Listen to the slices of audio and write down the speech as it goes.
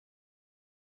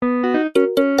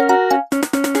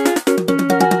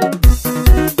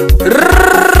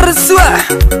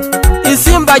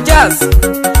remember just,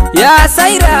 yeah,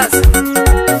 Cyrus.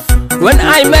 When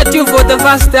I met you for the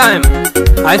first time,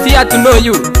 I feared to know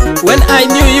you. When I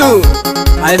knew you,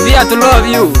 I feared to love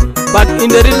you. But in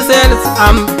the real sense,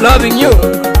 I'm loving you.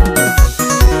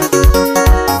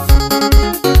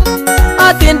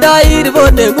 Atinda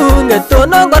iribone ngunge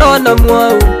tono korona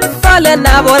mwau. Kale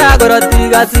na bora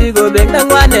korotiga sigo bek na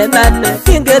ngwane nane.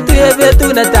 Kingetu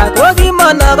ebetu na tako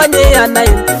kimona kanye anai.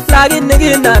 Lakini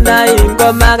kinanai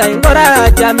ngomaga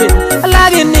ingora chamin.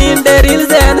 Lakini in the real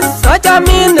sense, so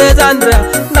chamin ne Sandra.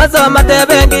 Nasoma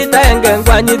tebengi tenge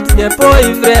ngwanyit nye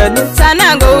boyfriend.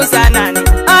 Sanango usanani,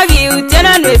 agi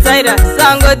utena nwe Cyrus.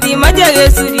 Sango di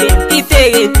majage surye,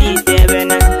 itege di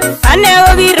tebena.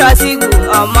 Anego girasigu,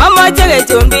 mama chege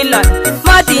chumbilan.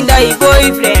 Matinda I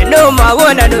boyfriend, no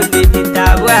mawona no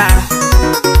bitabwa.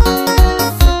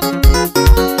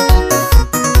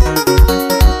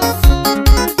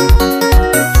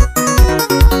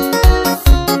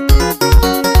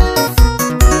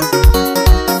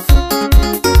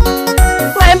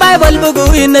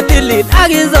 Bugu in the tilit,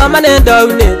 Agizom and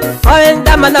Downy. Owen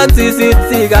Damanan sit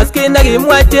sigas, Kinagi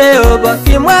Mwate over,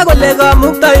 Kimwago Lega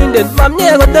Mukta Indian,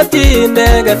 Mamma the teen,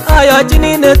 and Ayochin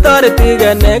in the authority,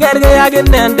 and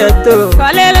Negagin and the two.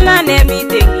 Kalena name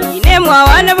it, name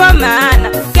one of a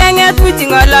man. Can't get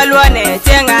putting all alone,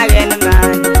 Changa again,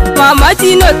 man. Mamma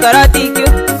Chino Karatiku,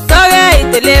 Toga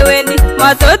it the Lewendi,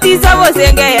 Matotis I was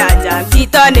a gay jam,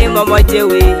 Kita name of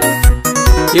Mojewe.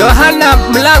 Johanna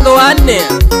Mlango Anne.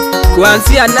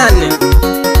 Kuanzia nane.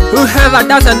 Whoever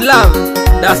doesn't love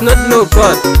does not know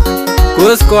God,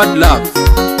 cause God loves.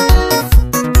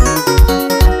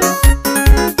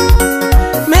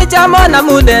 Michamona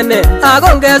munene,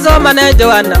 agongezo mane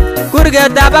Joanna.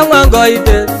 Kurgeta bangwango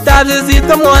ite, tabsi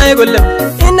komwa egule.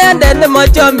 Inende ne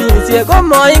mochomi sie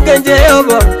komo ingenje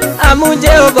obo. Amu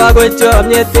Jehova gocho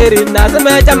mieteri na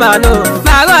semechamano.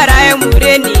 Magora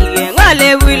emureni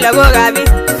ngale wila gogabi.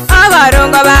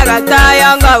 Agaronga bagata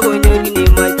yanga gonyori ni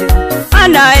moje.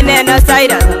 Ana enena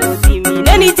Cyrus ngutimi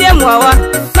neni temwawa.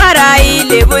 Mara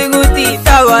ile buiguti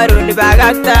tawaro ni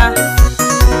bagata.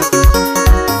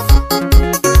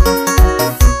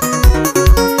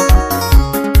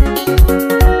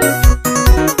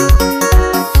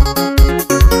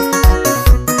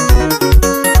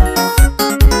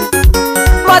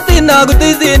 Matina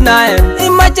gutizi nae,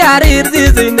 imachari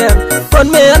zizine. Kon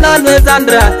me anan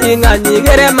Sandra, ingani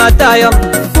gere matayom.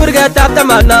 Kurge tapta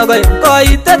managoy,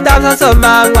 koi te tapsa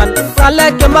somangwan.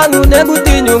 Kale ke mangune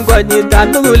gutinyu ngonyi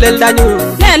tanugulel danyu.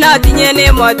 Nena tinye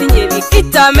ne mo tinye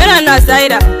bikita mena na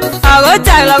Cyrus. Ago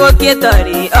chagla go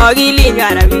kietori, ogili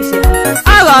ngara bishe.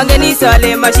 Ago ngeni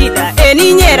sole mashida,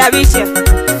 eni nyera bishe.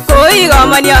 Koi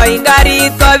gomani o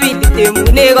ingari kobindi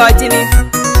temune gochini.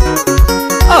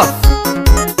 Oh,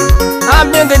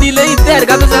 amyangani le iter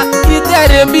kabisa,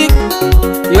 iter big.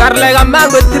 You are like a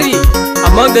mango tree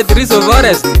among the trees of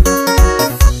forest.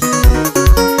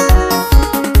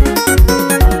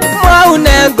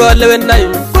 Maune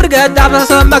golwenai, kurga tapa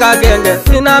sombaga genge.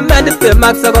 Sina medite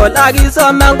maxago lagi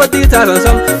somango tita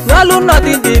som. Nalu not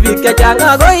in divi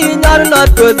kachanga go inalu not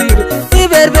kozir.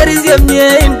 Very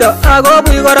semye indo, ago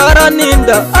bui gororon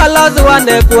indo. Allah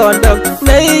suwane kuondam,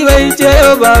 nei wei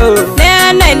Jehova.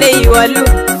 Ne iwalu,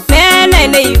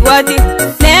 ne iwati,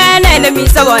 ne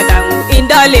misa wanangu.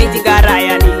 Indole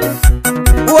jigarayani.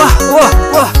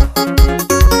 Wah.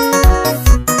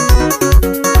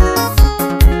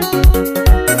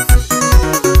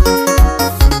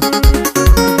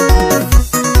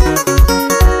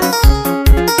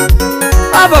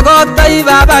 Abagota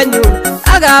ibabanyu,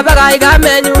 agabagai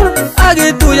gamenyu,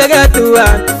 agitu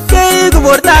yagetuan. Kei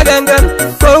kuborta gengen,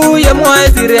 kou ye moe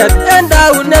siret.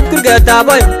 Enda unet kurgeta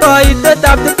boy, koi te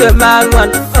tapti te mangwan.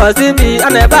 Osimbi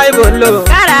ane Bible lo.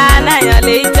 Karana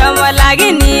yale ichomo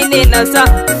lagini ninoso.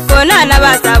 Kona na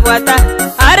basa buata,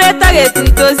 areta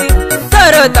getuitosi.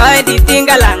 Toro toe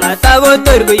ditinga langa, tago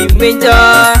torgo imenjo.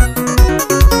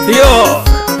 Dio,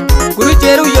 kuru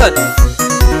cheru yot.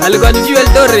 Aligoni fuel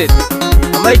torret.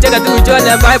 Amai chaga tu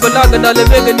chona Bible log na le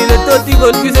bega ni le toti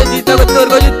gon kise jita ko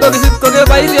torgo yut ko kisit ko ke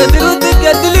bai ria diruti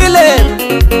ke dilile.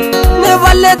 Ne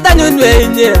valle tanun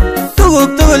wenye.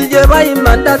 Tugul je bai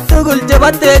manda tugul je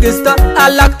bategista.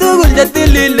 Alak tugul je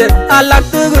dilile, alak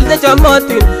tugul je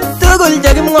chamotin. Tugul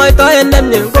je kimngoi to enem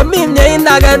nyen ko mimnye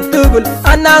inaga tugul.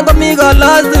 Anang ko mi ko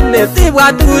losune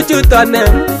tibwa tugu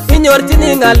chutonem.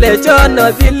 Inyorchini ngale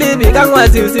chono Filipi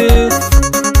kangwasisi.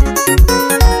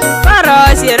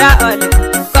 Shira ole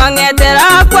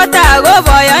kongetera kwata go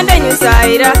boyonde nyu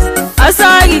Cyrus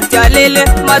asagi chalele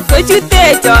matko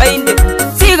chute choinde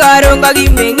sigaronga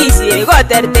gimengisie go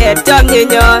terter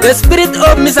chamnyenyo. The spirit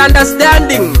of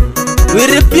misunderstanding We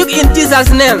rebuke in Jesus'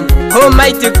 name,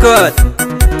 Almighty God.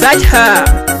 Touch her.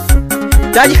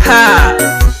 Touch her.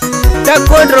 Take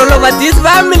control over this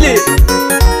family.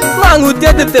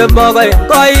 Mangutia the mobile,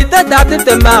 Koita taped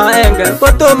the manger,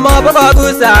 Potomo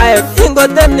Bagusa, Ingo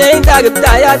the name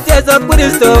Dagaya, Tes of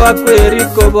Kuristo,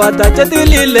 Aquarico, Bota,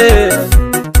 Chatulile.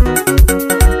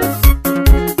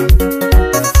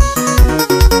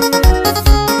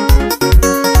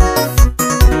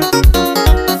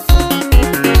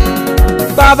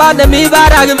 Baba the me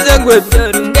barag with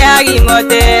Gaggy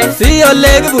Mote, see your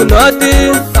leg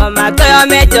bunoti, Tomato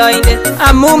me joined,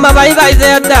 Amuma by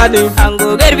Daddy,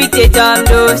 Ango Gerbite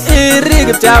Jandos,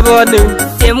 Rig Chabonu,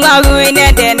 Timagu in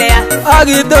Edenia,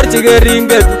 Agi Torchiga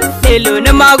Ringet,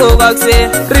 Eluna Mago Boxe,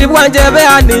 Ribwan Jabe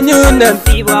and the Nunan,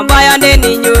 Tiwan by and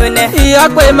any Nune,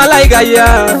 Iakwe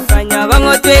Malagaya,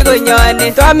 Panyavango Twego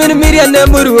Yone, Tamin Miriam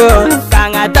Nemuru,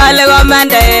 Kangatale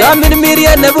Mande, Tamin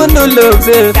Miriam Nebunu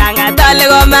Love, Kangatale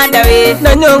Mandawi,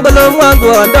 Nanyongolo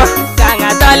Mangwanda,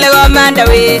 Kangatale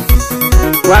Mandawi,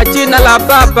 Wachina la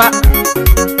Papa,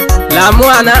 La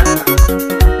Mwana,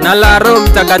 na la Roho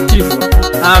Mtakatifu.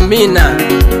 Amina.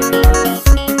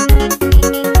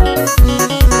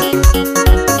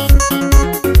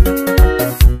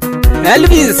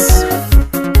 Elvis,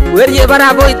 where you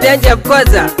bara boy tenje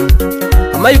koza.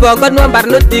 Mai bongo no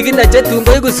barno tigi na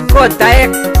chetungo iguskota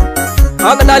ek.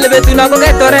 Agna lebe tunago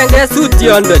ke torenge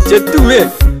sutiondo chetuwe.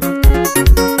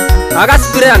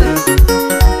 Agaspiran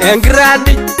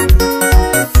engradi.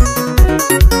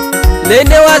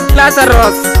 Lene was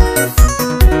Lazarus.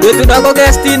 Tunago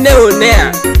ke stine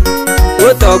onea.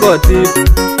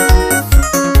 Otogoti.